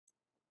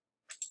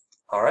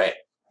All right.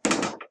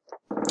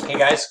 Hey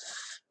guys,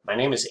 my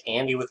name is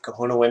Andy with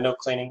Kahuna Window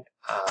Cleaning.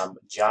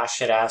 Josh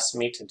had asked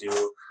me to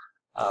do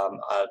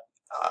a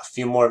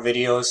few more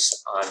videos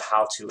on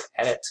how to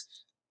edit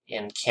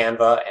in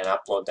Canva and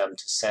upload them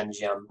to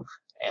SendJim,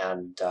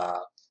 and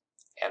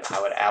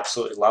I would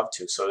absolutely love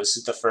to. So this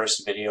is the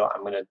first video.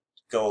 I'm going to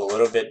go a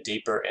little bit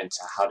deeper into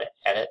how to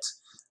edit.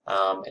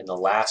 In the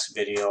last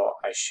video,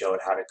 I showed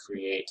how to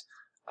create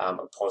a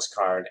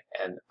postcard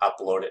and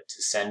upload it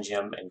to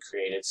SendJim and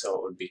create it so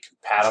it would be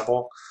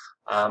compatible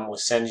with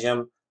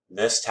SendJim.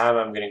 This time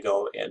I'm going to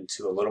go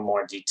into a little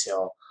more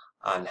detail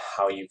on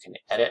how you can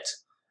edit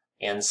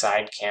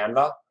inside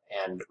Canva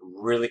and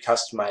really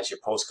customize your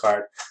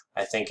postcard.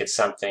 I think it's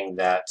something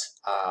that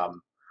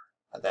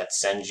that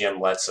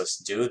SendJim lets us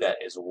do that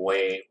is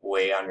way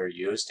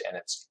underused, and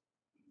it's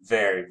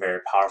very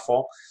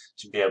powerful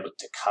to be able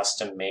to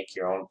custom make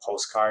your own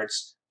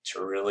postcards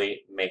to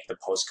really make the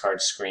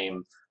postcard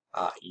scream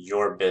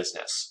your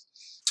business.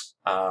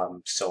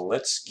 So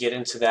let's get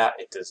into that.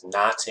 It does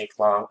not take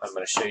long. I'm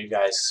going to show you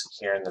guys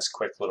here in this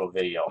quick little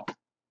video.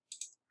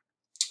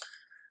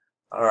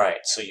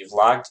 Alright, so you've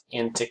logged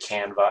into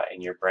Canva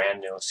and you're brand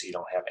new, so you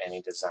don't have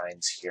any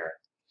designs here.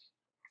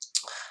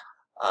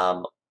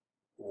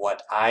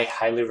 What I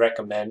highly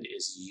recommend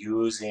is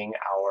using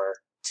our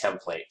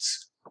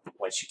templates.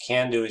 What you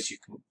can do is you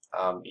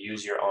can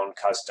use your own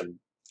custom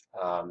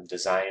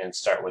design and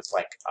start with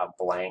like a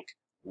blank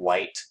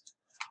white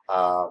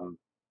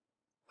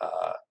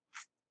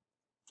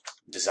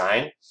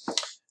design,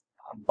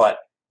 but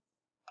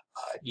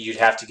you'd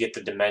have to get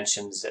the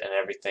dimensions and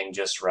everything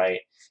just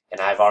right,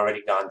 and I've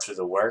already gone through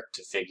the work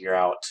to figure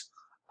out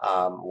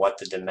what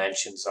the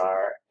dimensions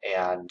are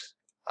and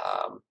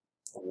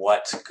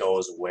what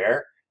goes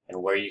where,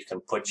 and where you can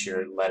put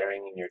your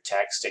lettering and your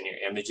text and your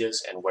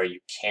images and where you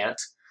can't,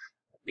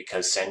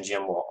 because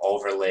SendJim will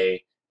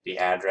overlay the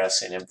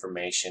address and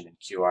information and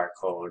QR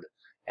code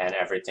and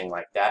everything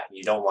like that.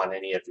 You don't want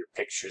any of your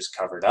pictures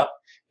covered up.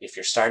 If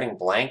you're starting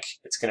blank,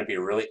 it's going to be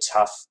really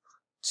tough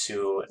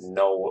to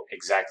know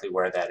exactly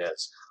where that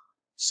is.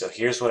 So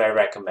here's what I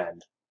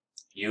recommend.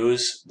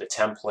 Use the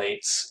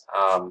templates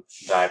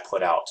that I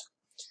put out.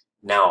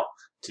 Now,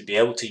 to be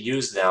able to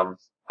use them,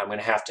 I'm going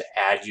to have to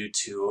add you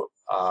to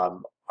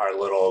our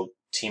little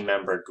team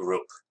member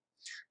group.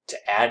 To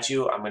add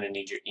you, I'm going to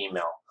need your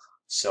email.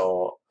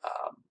 So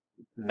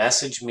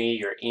message me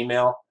your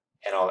email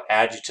and I'll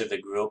add you to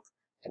the group,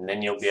 and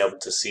then you'll be able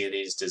to see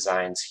these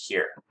designs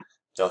here.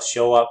 They'll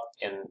show up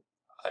in,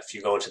 if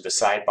you go to the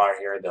sidebar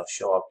here, they'll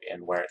show up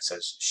in where it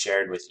says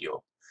shared with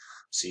you.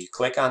 So you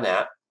click on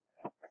that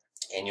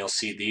and you'll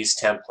see these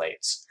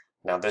templates.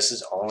 Now this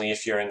is only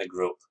if you're in the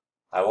group.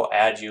 I will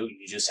add you,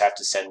 you just have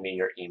to send me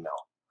your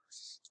email.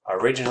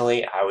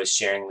 Originally I was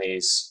sharing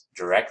these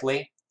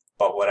directly,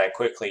 but what I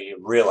quickly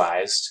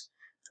realized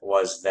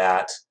was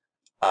that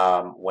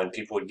when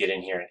people would get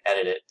in here and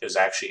edit it, it was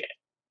actually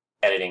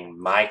editing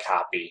my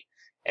copy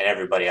and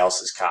everybody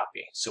else's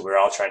copy. So we're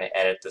all trying to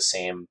edit the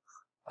same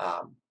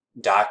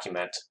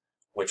document,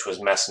 which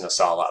was messing us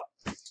all up.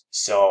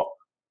 So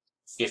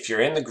if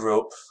you're in the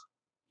group,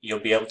 you'll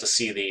be able to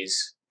see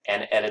these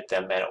and edit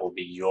them, and it will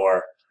be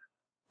your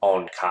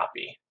own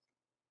copy.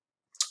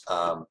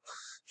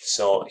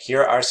 So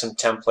here are some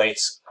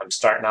templates. I'm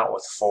starting out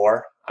with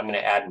 4. I'm going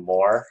to add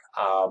more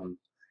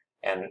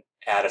and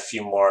add a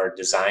few more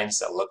designs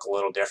that look a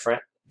little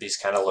different. These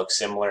kind of look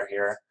similar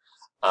here,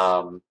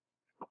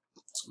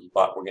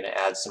 but we're going to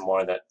add some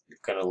more that are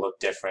going to look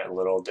different,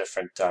 little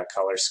different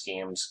color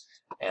schemes,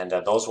 and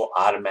those will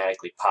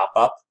automatically pop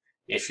up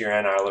if you're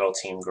in our little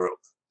team group.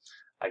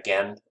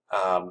 Again,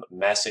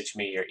 message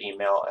me your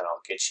email and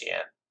I'll get you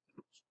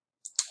in.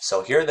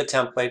 So here are the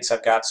templates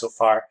I've got so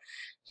far.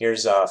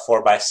 Here's a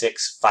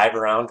 4x6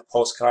 5-around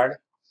postcard.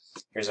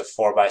 Here's a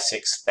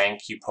 4x6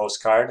 thank you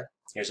postcard.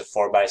 Here's a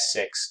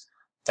 4x6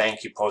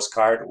 thank you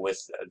postcard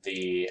with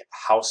the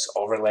house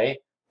overlay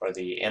or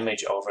the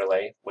image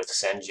overlay with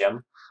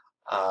SendJim.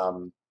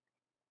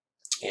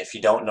 If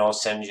you don't know,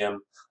 SendJim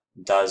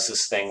does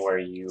this thing where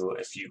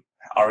if you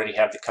already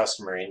have the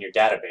customer in your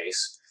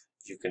database,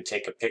 you can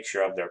take a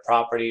picture of their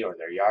property or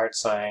their yard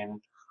sign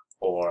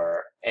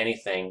or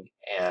anything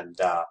and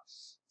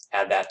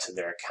add that to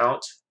their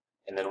account.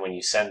 And then when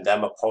you send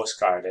them a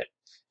postcard,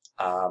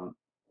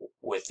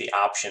 with the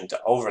option to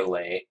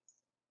overlay,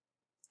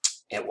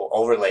 it will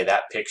overlay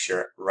that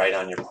picture right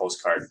on your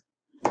postcard.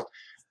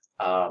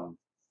 Let's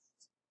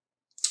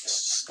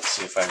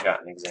see if I've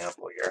got an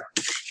example here.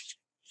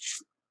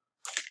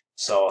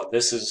 So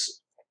this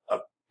is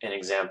an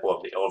example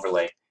of the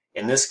overlay.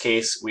 In this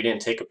case, we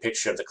didn't take a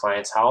picture of the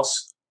client's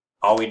house.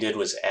 All we did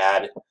was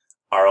add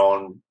our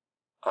own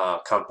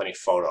company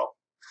photo.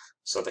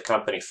 So the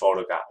company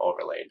photo got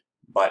overlaid.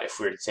 But if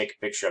we were to take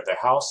a picture of their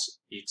house,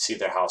 you'd see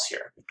their house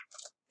here.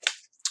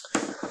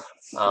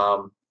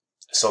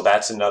 So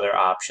that's another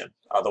option.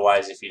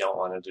 Otherwise, if you don't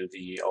want to do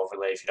the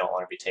overlay, if you don't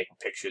want to be taking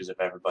pictures of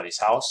everybody's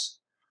house,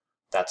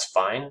 that's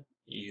fine.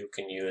 You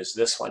can use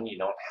this one. You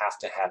don't have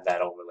to have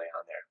that overlay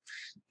on there.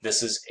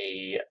 This is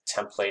a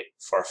template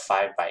for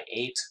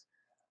 5x8.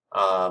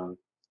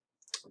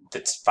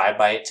 This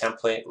 5x8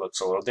 template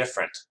looks a little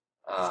different.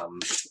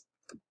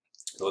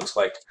 It looks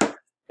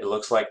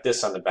like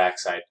this on the back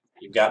side.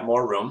 You've got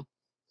more room.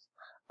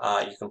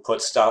 You can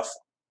put stuff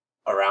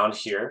around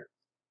here.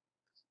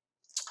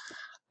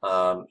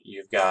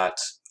 You've got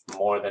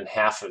more than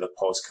half of the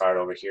postcard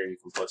over here you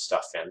can put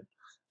stuff in.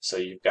 So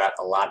you've got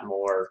a lot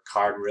more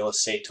card real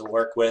estate to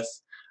work with.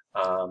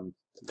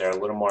 They're a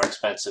little more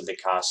expensive. They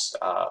cost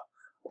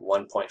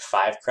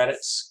 1.5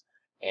 credits,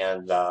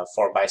 and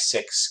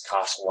 4x6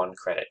 costs 1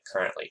 credit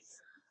currently.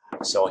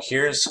 So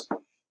here's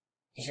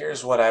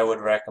what I would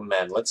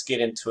recommend. Let's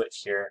get into it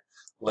here.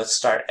 Let's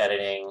start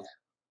editing.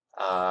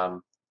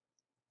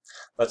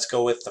 Let's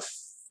go with the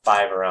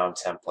 5 around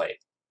template.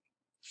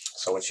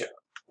 So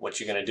what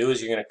you're going to do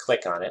is you're going to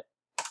click on it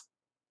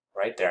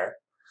right there,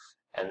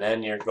 and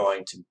then you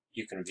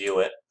can view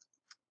it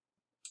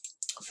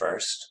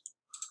first,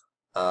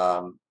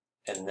 and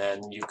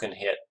then you can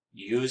hit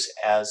use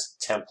as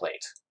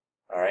template.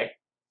 All right,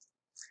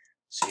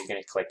 so you're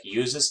going to click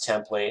use as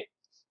template,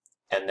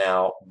 and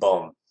now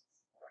boom,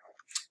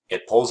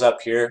 it pulls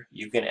up here.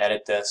 You can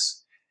edit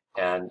this,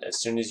 and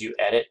as soon as you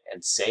edit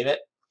and save it,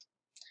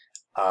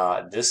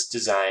 this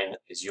design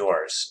is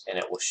yours, and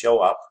it will show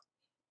up.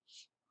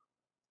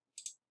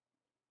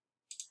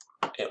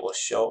 It will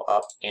show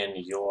up in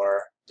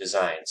your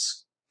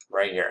designs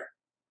right here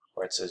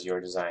where it says your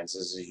designs.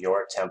 This is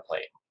your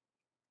template.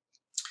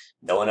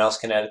 No one else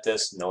can edit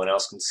this. No one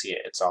else can see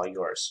it. It's all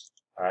yours.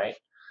 All right.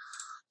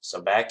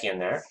 So back in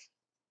there.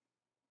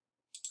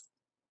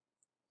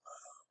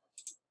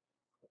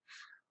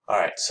 All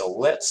right. So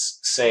let's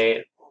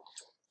say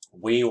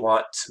we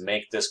want to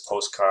make this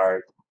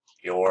postcard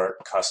your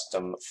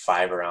custom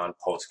 5 around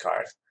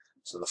postcard.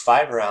 So the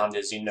 5 around,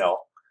 as you know,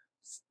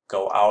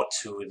 go out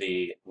to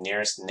the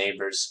nearest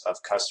neighbors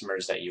of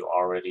customers that you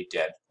already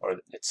did, or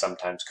it's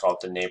sometimes called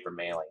the neighbor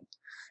mailing.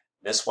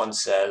 This one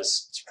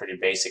says, it's a pretty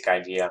basic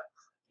idea,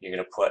 you're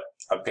going to put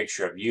a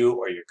picture of you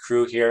or your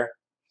crew here.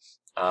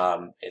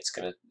 It's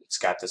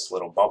got this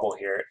little bubble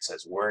here. It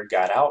says word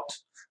got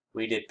out.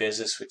 We did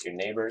business with your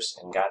neighbors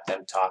and got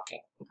them talking.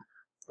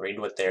 Read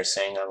what they're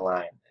saying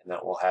online, and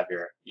that will have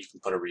you can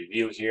put a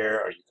review here,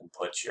 or you can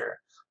put your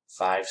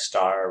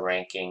 5-star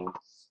ranking,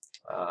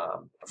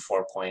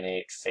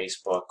 4.8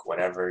 Facebook,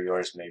 whatever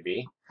yours may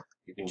be.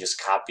 You can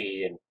just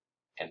copy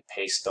and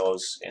paste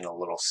those in a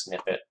little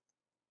snippet,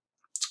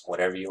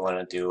 whatever you want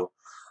to do.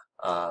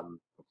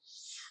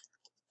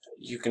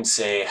 You can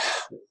say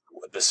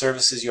the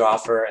services you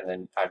offer, and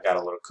then I've got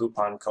a little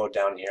coupon code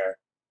down here.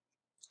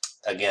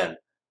 Again,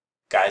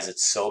 guys,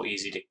 it's so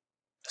easy to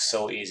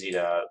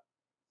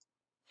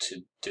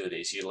do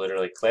these. You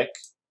literally click,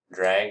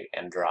 drag,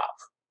 and drop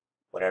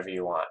whatever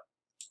you want.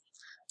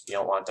 You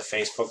don't want the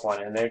Facebook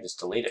one in there, just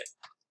delete it.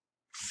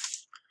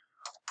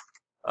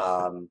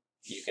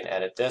 You can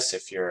edit this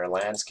if you're a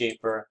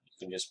landscaper. You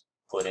can just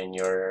put in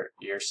your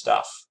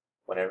stuff,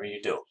 whatever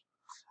you do.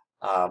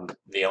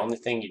 The only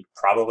thing you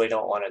probably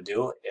don't want to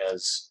do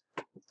is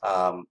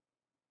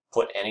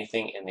put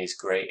anything in these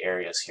gray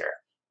areas here.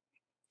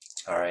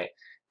 All right,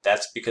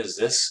 that's because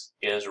this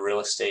is real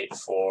estate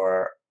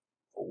for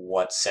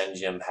what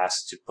SendJim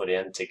has to put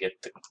in to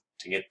get the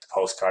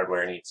postcard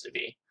where it needs to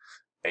be,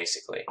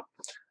 basically.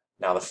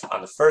 Now,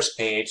 on the first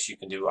page, you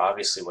can do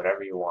obviously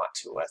whatever you want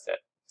to with it.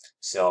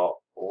 So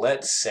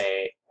let's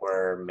say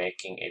we're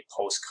making a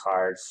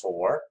postcard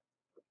for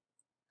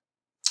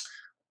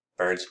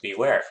Birds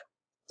Beware,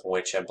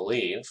 which I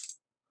believe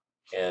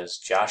is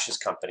Josh's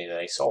company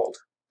that he sold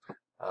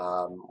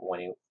when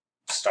he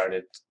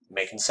started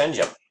making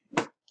SendJim.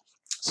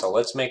 So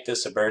let's make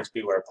this a Birds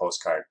Beware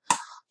postcard.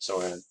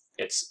 So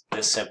it's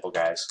this simple,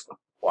 guys.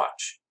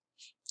 Watch.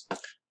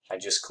 I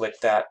just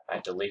clicked that. I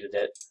deleted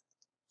it.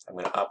 I'm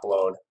going to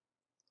upload.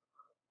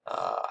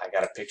 I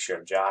got a picture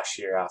of Josh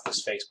here off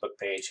his Facebook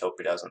page. Hope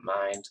he doesn't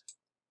mind.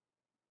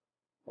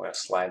 I'm going to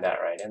slide that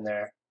right in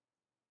there.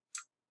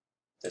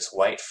 This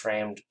white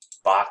framed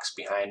box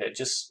behind it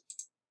just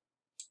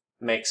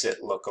makes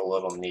it look a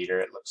little neater.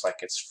 It looks like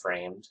it's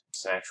framed.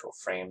 It's an actual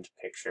framed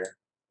picture.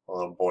 A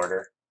little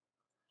border.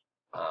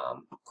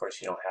 Of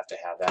course, you don't have to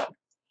have that.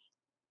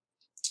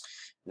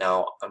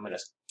 Now I'm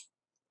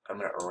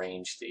gonna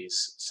arrange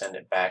these, send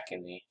it back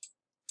in the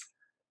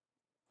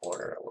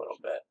order a little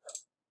bit.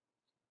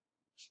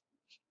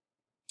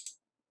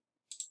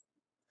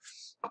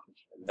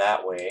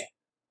 That way,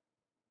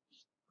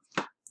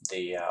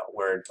 the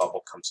word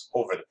bubble comes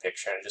over the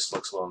picture and it just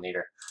looks a little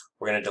neater.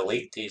 We're going to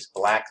delete these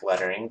black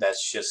lettering.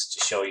 That's just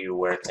to show you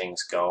where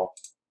things go.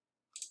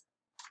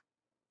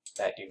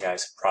 That you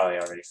guys have probably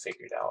already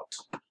figured out.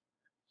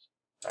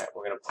 Alright,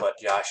 we're going to put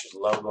Josh's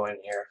logo in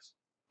here.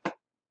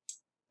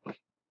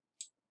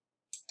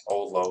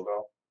 Old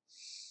logo.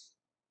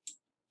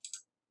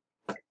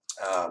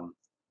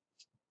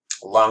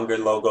 Longer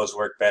logos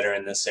work better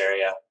in this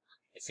area.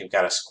 If you've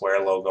got a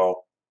square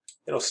logo,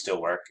 it'll still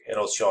work.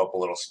 It'll show up a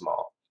little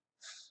small.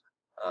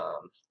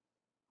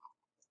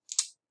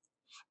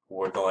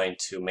 We're going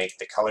to make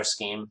the color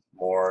scheme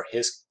more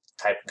his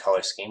type of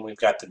color scheme. We've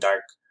got the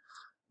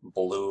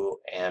blue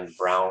and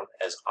brown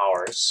as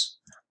ours.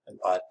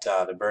 But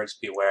the birds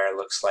beware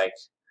looks like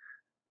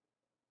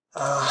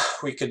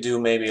we could do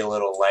maybe a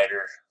little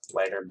lighter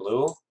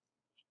blue.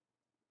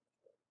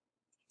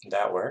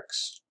 That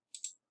works.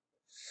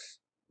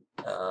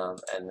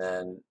 And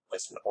then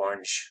with an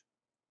orange,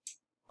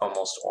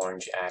 almost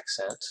orange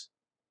accent.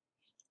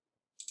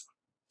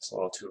 It's a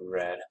little too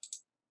red.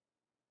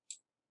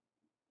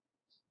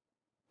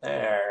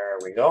 There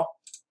we go.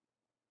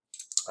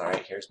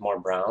 Alright, here's more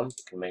brown.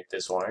 We can make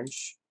this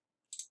orange.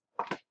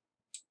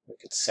 We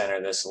could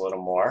center this a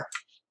little more.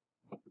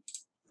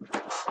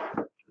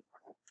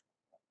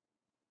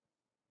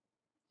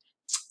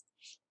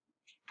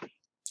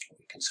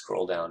 We can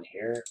scroll down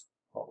here.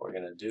 What we're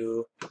going to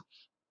do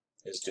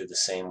is do the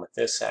same with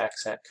this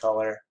accent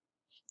color.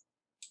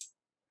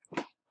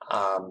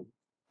 I'm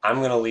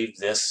going to leave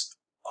this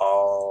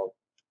all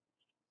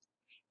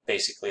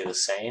basically the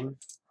same.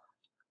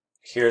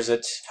 Here's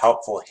a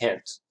helpful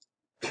hint.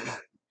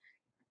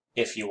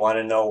 If you want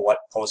to know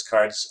what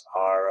postcards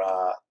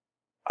are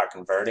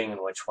converting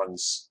and which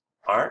ones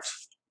aren't,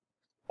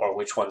 or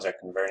which ones are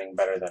converting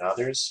better than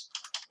others,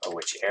 or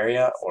which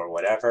area, or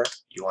whatever,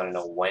 you want to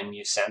know when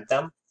you sent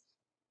them,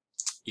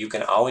 you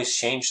can always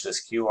change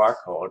this QR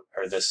code,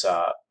 or this,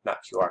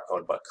 not QR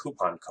code, but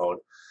coupon code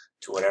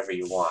to whatever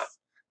you want.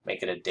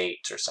 Make it a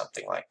date or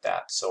something like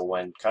that. So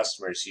when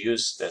customers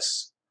use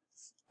this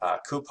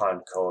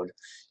coupon code,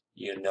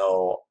 you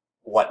know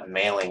what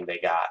mailing they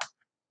got.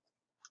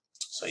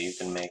 So you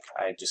can make,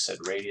 I just said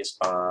radius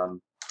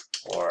bomb,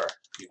 or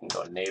you can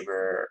go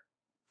neighbor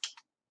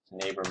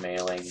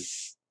mailing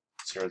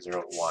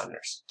 001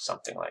 or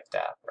something like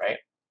that, right?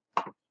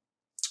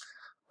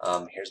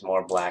 Here's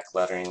more black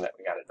lettering that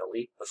we got to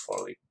delete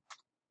before we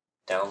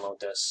download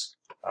this.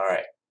 All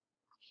right.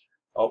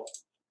 Oh,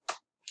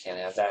 can't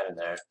have that in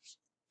there.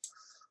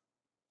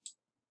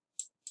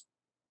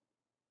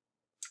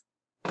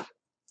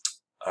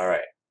 All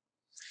right.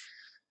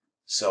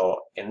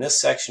 So in this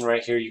section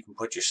right here, you can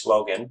put your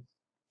slogan.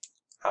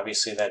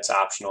 Obviously, that's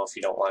optional. If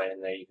you don't want it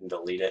in there, you can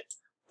delete it.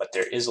 But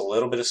there is a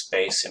little bit of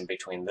space in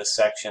between this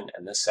section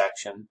and this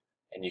section,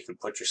 and you can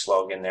put your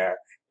slogan there.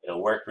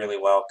 It'll work really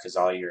well because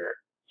all your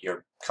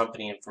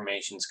company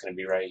information is going to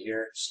be right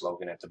here,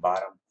 slogan at the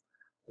bottom.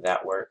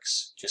 That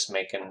works. Just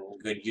making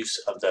good use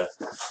of the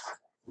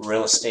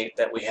real estate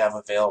that we have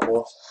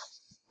available.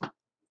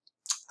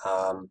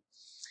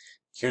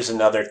 Here's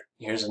another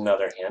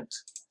hint.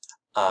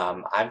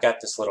 I've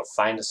got this little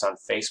find us on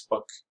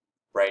Facebook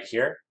right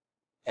here,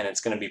 and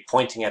it's going to be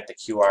pointing at the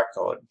QR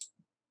code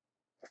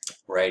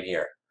right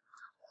here.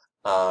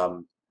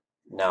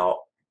 Now,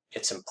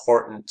 it's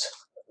important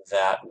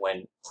that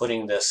when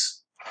putting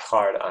this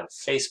card on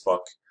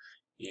Facebook,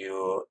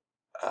 you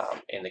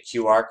in the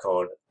QR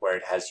code where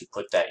it has you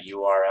put that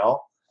URL,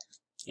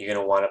 you're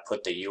going to want to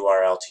put the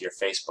URL to your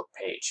Facebook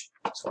page.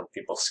 So when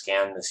people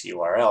scan this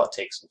URL, it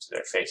takes them to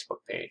their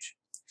Facebook page.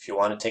 If you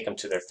want to take them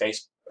to their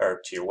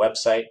to your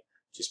website,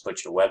 just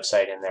put your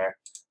website in there.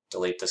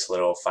 Delete this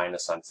little find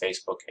us on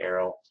Facebook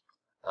arrow.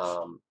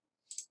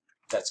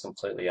 That's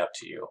completely up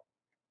to you.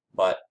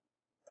 But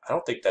I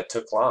don't think that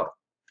took long.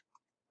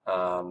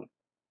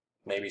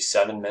 Maybe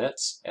 7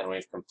 minutes, and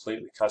we've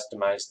completely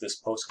customized this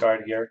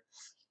postcard here.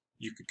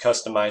 You could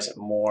customize it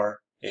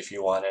more if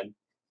you wanted.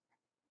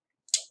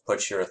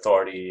 Put your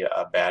authority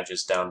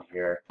badges down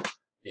here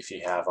if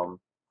you have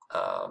them.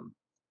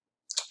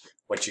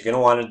 What you're going to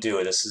want to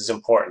do, this is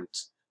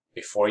important,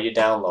 before you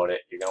download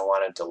it, you're going to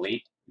want to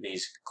delete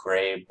these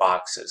gray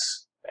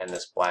boxes and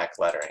this black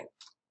lettering.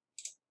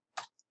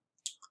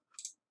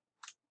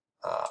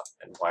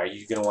 And why are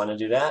you going to want to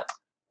do that?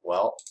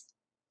 Well,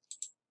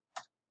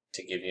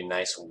 to give you a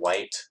nice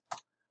white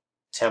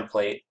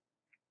template,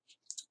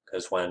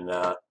 because when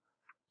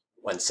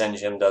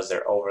SendJim does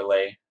their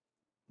overlay,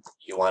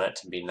 you want it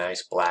to be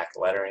nice black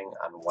lettering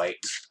on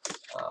white.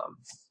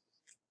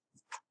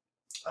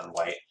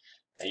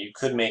 Now you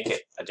could make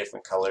it a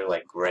different color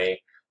like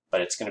gray,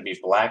 but it's going to be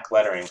black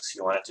lettering, so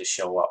you want it to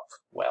show up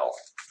well.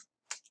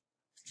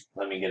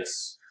 Let me get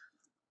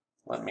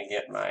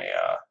my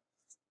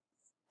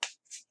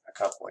a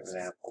couple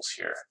examples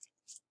here.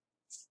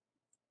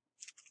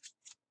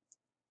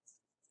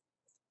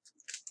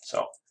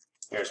 So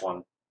here's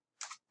one.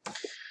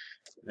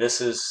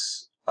 This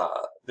is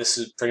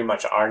pretty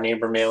much our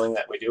neighbor mailing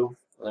that we do.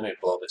 Let me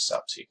blow this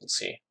up so you can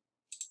see.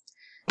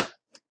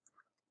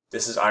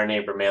 This is our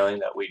neighbor mailing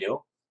that we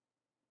do.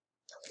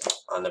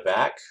 On the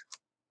back,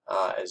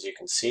 as you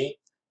can see,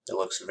 it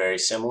looks very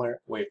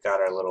similar. We've got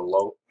our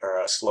little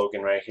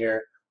slogan right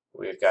here.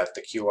 We've got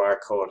the QR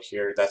code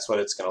here. That's what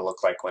it's going to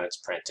look like when it's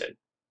printed.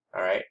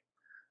 All right.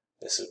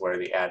 This is where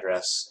the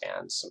address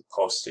and some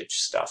postage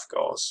stuff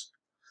goes.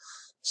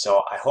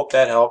 So I hope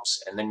that helps,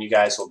 and then you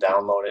guys will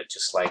download it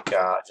just like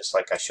I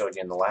showed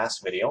you in the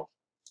last video.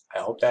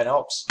 I hope that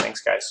helps.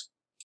 Thanks, guys.